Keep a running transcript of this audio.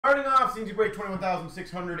Starting off, CNC break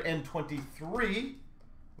 21,623.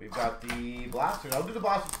 We've got the blasters. I'll do the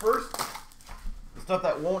blasters first. The stuff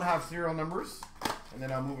that won't have serial numbers. And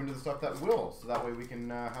then I'll move into the stuff that will. So that way we can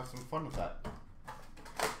have some fun with that.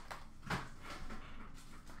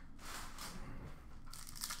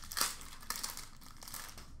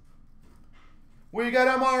 We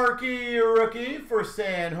got a marquee rookie for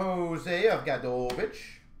San Jose of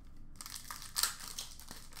Gadovich.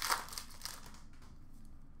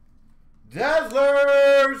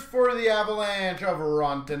 Dazzlers for the Avalanche of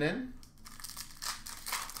Rantanen.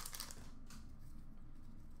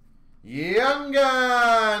 Young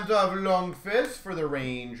Guns of Lundqvist for the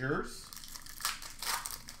Rangers.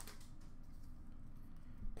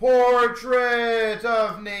 Portrait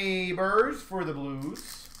of Neighbors for the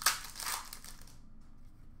Blues.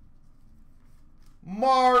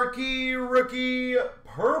 Marquee rookie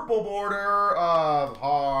purple border of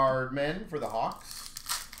Hardman for the Hawks.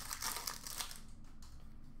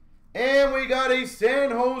 And we got a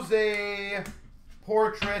San Jose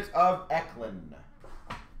portrait of Eklund.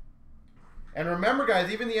 And remember, guys,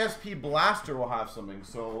 even the SP Blaster will have something.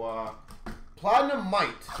 So, Platinum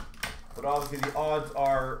might. But obviously the odds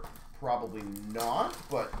are probably not.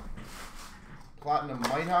 But Platinum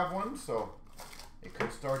might have one, so it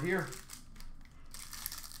could start here.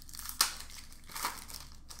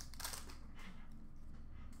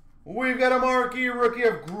 We've got a marquee rookie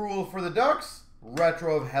of Gruel for the Ducks.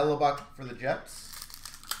 Retro of Hellebuck for the Jets.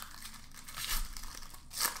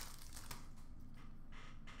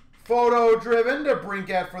 Photo driven to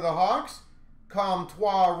Brinkett for the Hawks.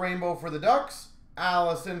 Comtois Rainbow for the Ducks.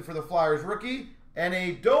 Allison for the Flyers rookie. And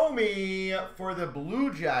a Domi for the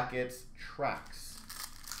Blue Jackets tracks.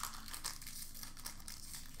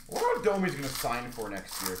 I wonder what Domi's going to sign for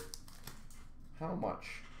next year. How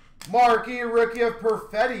much? Marquee rookie of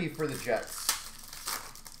Perfetti for the Jets.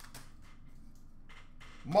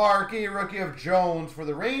 Marquee rookie of Jones for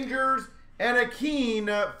the Rangers. And a Keen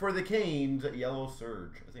for the Canes at Yellow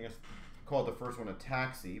Surge. I think I called the first one a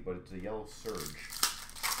Taxi, but it's a Yellow Surge.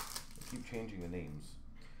 I keep changing the names.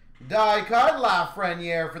 Die cut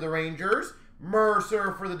Lafreniere for the Rangers.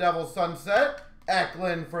 Mercer for the Devils Sunset.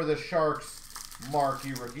 Eklund for the Sharks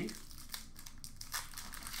marquee rookie.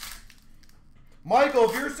 Michael,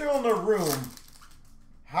 if you're still in the room,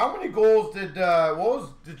 how many goals did, what was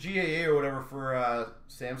the GAA or whatever for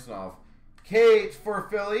Samsonov? Kate for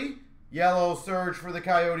Philly. Yellow Surge for the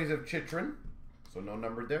Coyotes of Chitrin. So no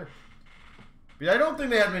numbered there. But I don't think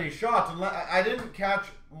they had many shots. I didn't catch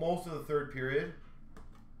most of the third period.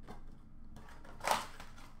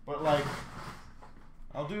 But like,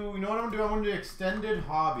 I'll do, you know what I'm going to do? I'm going to do extended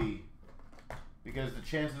hobby. Because the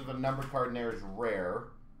chances of a numbered card in there is rare.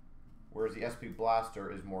 Whereas the SP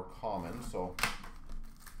Blaster is more common, so.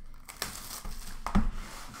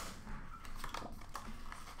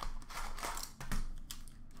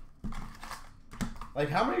 Like,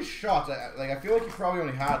 how many shots? I feel like he probably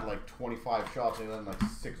only had like 25 shots and then like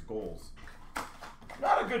 6 goals.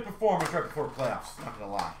 Not a good performance right before playoffs, not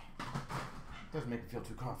gonna lie. Doesn't make me feel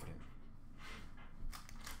too confident.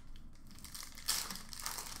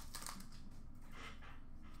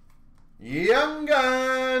 Young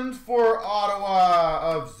Guns for Ottawa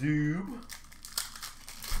of Zub.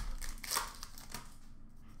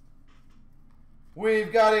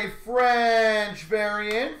 We've got a French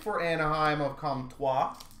variant for Anaheim of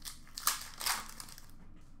Comtois.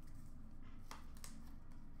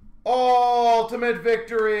 Ultimate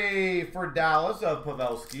Victory for Dallas of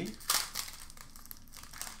Pavelski.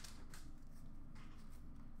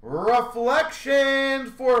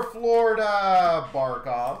 Reflections for Florida,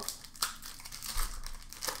 Barkov.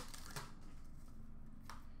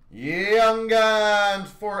 Young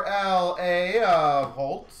Guns for LA of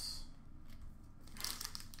Holtz.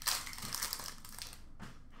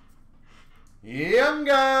 Young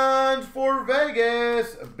Guns for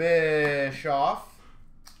Vegas, Bischoff.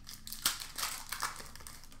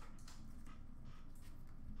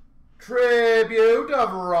 Tribute of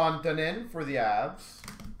Rantanen for the Avs.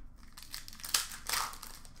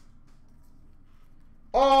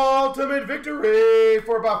 Ultimate Victory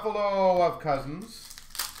for Buffalo of Cousins.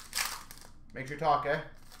 Make sure you talk, eh?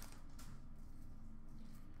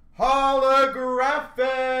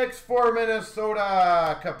 Holographics for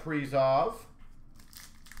Minnesota, Kaprizov.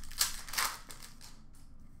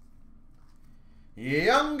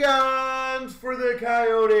 Young Guns for the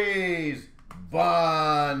Coyotes,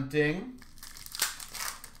 Bunting.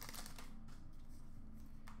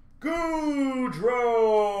 Goudreau,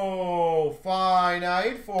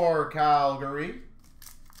 Finite for Calgary.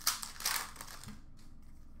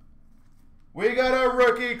 We got a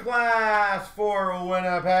rookie class for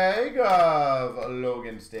Winnipeg of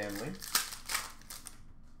Logan Stanley.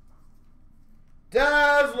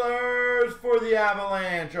 Dazzlers for the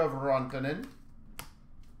Avalanche of Runtanen.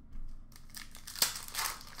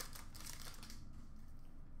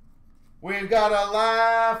 We've got a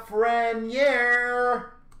Lafreniere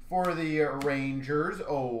for the Rangers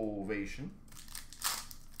Ovation.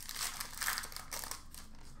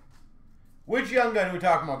 Which Young Gun are we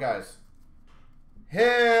talking about, guys?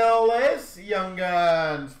 Hillis, Young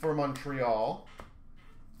Guns for Montreal.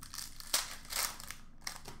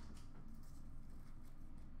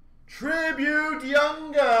 Tribute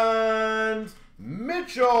Young Guns,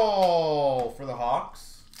 Mitchell for the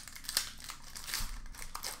Hawks.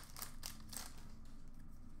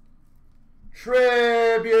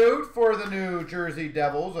 Tribute for the New Jersey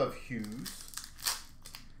Devils of Hughes.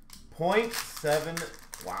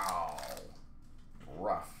 0.7, wow,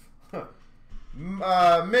 rough.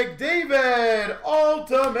 McDavid,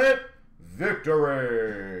 Ultimate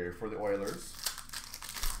Victory for the Oilers.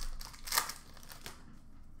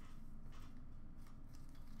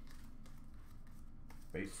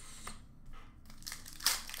 Base.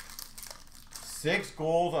 6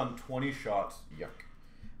 goals on 20 shots. Yuck.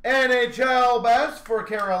 NHL Best for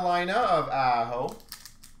Carolina of Aho.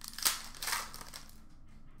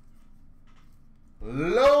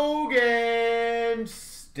 Logan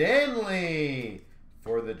Stanley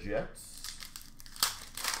for the Jets.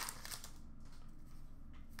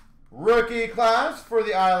 Rookie class for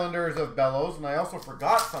the Islanders of Bellows. And I also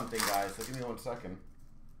forgot something, guys, so give me 1 second.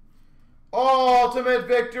 Ultimate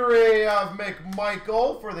Victory of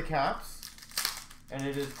McMichael for the Caps. And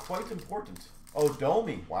it is quite important. Oh,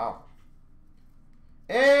 Domi. Wow.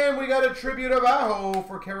 And we got a Tribute of Aho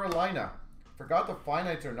for Carolina. Forgot the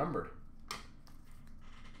finites are numbered.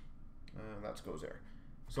 That goes there.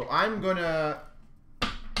 So I'm going to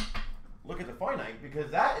look at the finite because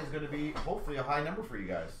that is going to be hopefully a high number for you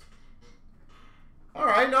guys. All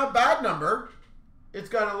right, not bad number. It's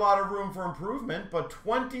got a lot of room for improvement, but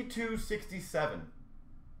 2267.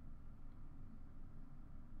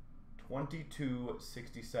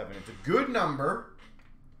 2267. It's a good number,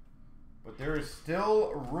 but there is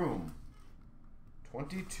still room.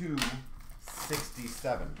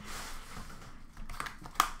 2267.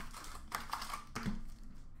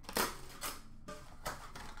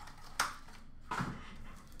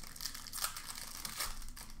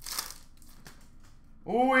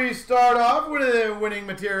 We start off with the winning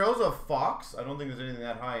materials of Fox. I don't think there's anything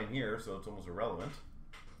that high in here, so it's almost irrelevant.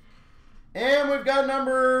 And we've got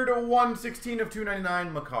numbered 116 of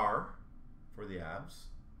 299 Makar for the Abs.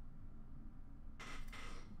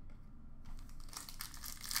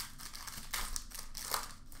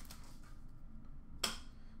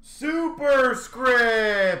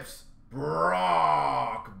 Superscripts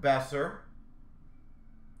Brock Besser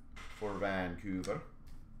for Vancouver.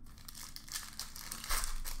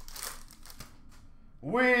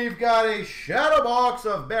 We've got a shadow box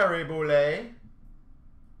of Barry Boulet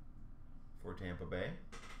for Tampa Bay.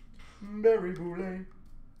 Barry Boulet.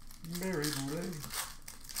 Barry Boulet.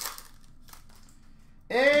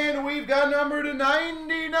 And we've got number to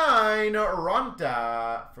 99,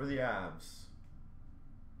 Ronta for the Avs.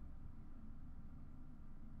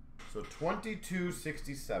 So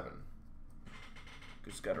 2267.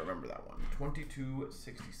 Just got to remember that one.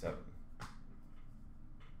 2267.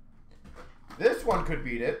 This one could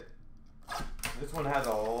beat it. This one has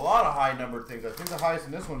a lot of high numbered things. I think the highest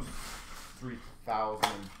in this one's 3,000,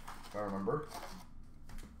 if I remember.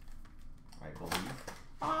 I believe.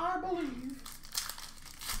 I believe.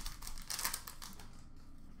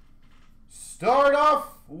 Start off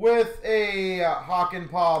with a Hawk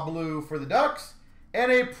and Paw Blue for the Ducks.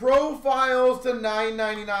 And a Profiles to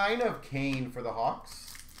 999 of Kane for the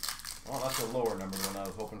Hawks. Well, that's a lower number than I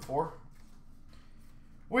was hoping for.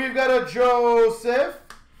 We've got a Joseph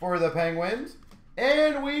for the Penguins.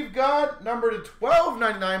 And we've got number to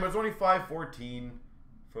 1299, but it's only 514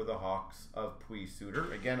 for the Hawks of Pui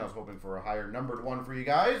Suter. Again, I was hoping for a higher numbered one for you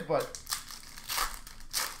guys, but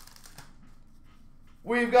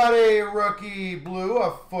we've got a rookie blue,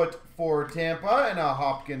 a Foot for Tampa, and a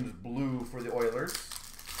Hopkins blue for the Oilers.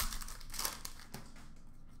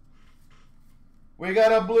 We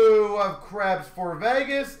got a blue of Krebs for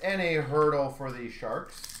Vegas and a Hurdle for the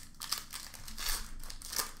Sharks.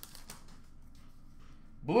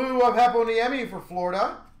 Blue of Heponiemi for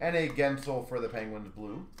Florida and a Gensel for the Penguins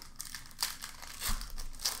blue.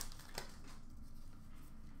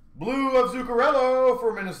 Blue of Zuccarello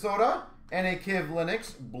for Minnesota and a Kiv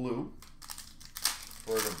Linux blue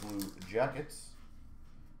for the Blue Jackets.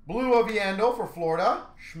 Blue of Yandel for Florida.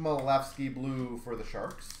 Schmalevsky blue for the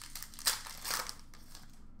Sharks.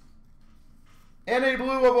 And a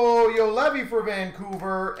blue of Oyolevy for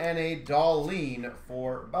Vancouver. And a Darlene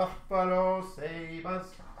for Buffalo Sabres.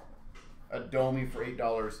 A Domi for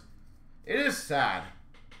 $8. It is sad.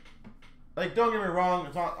 Like, don't get me wrong.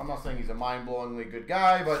 It's not. I'm not saying he's a mind-blowingly good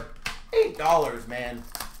guy, but $8, man.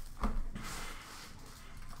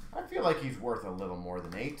 I feel like he's worth a little more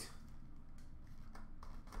than 8.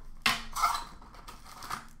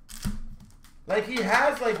 Like, he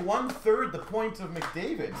has, like, 1/3 the points of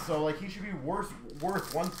McDavid. So, like, he should be worth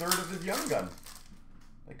 1/3 of his young gun.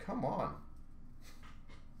 Like, come on.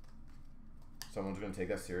 Someone's going to take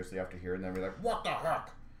that seriously after here and then be like, what the heck?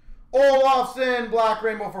 Olofsson, Black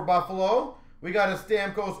Rainbow for Buffalo. We got a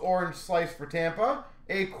Stamkos Orange Slice for Tampa.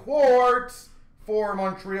 A Quartz for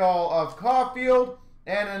Montreal of Caulfield.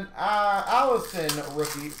 And an Allison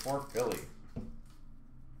rookie for Philly.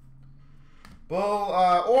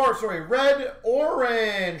 Red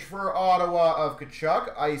Orange for Ottawa of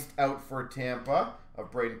Kachuk. Iced out for Tampa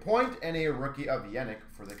of Braden Point. And a rookie of Yannick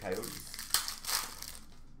for the Coyotes.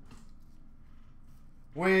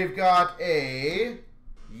 We've got a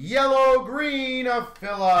yellow-green of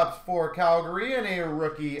Phillips for Calgary. And a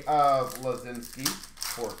rookie of Lazinski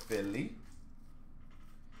for Philly.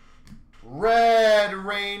 Red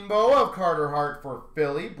Rainbow of Carter Hart for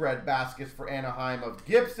Philly. Bread Baskets for Anaheim of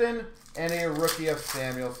Gibson. And a rookie of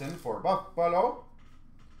Samuelson for Buffalo.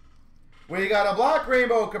 We got a Black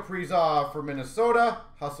Rainbow Kaprizov for Minnesota.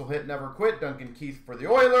 Hustle Hit Never Quit. Duncan Keith for the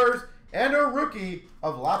Oilers. And a rookie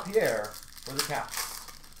of LaPierre for the Caps.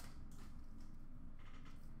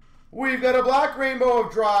 We've got a Black Rainbow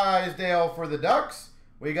of Drysdale for the Ducks.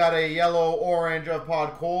 We got a yellow-orange of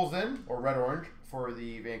Podkolzin, or red-orange, for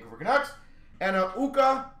the Vancouver Canucks. And a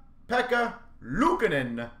Ukko-Pekka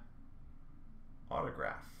Luukkonen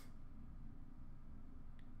autograph.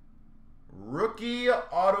 Rookie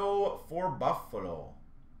auto for Buffalo.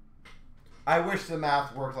 I wish the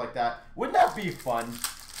math worked like that. Wouldn't that be fun?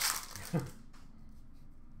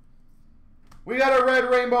 We got a red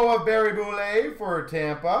rainbow of Barry Boulay for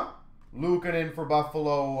Tampa. Luukkonen for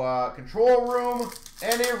Buffalo Control Room.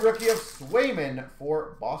 And a rookie of Swayman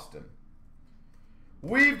for Boston.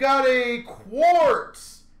 We've got a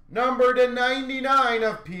Quartz number to 99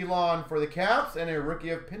 of Pilon for the Caps. And a rookie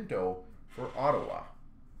of Pinto for Ottawa.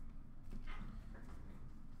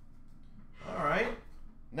 All right.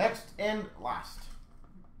 Next and last.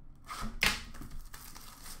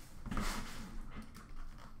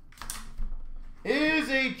 Is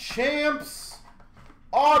a Champs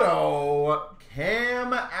auto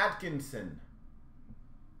Cam Atkinson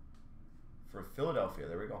for Philadelphia.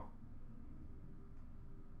 There we go.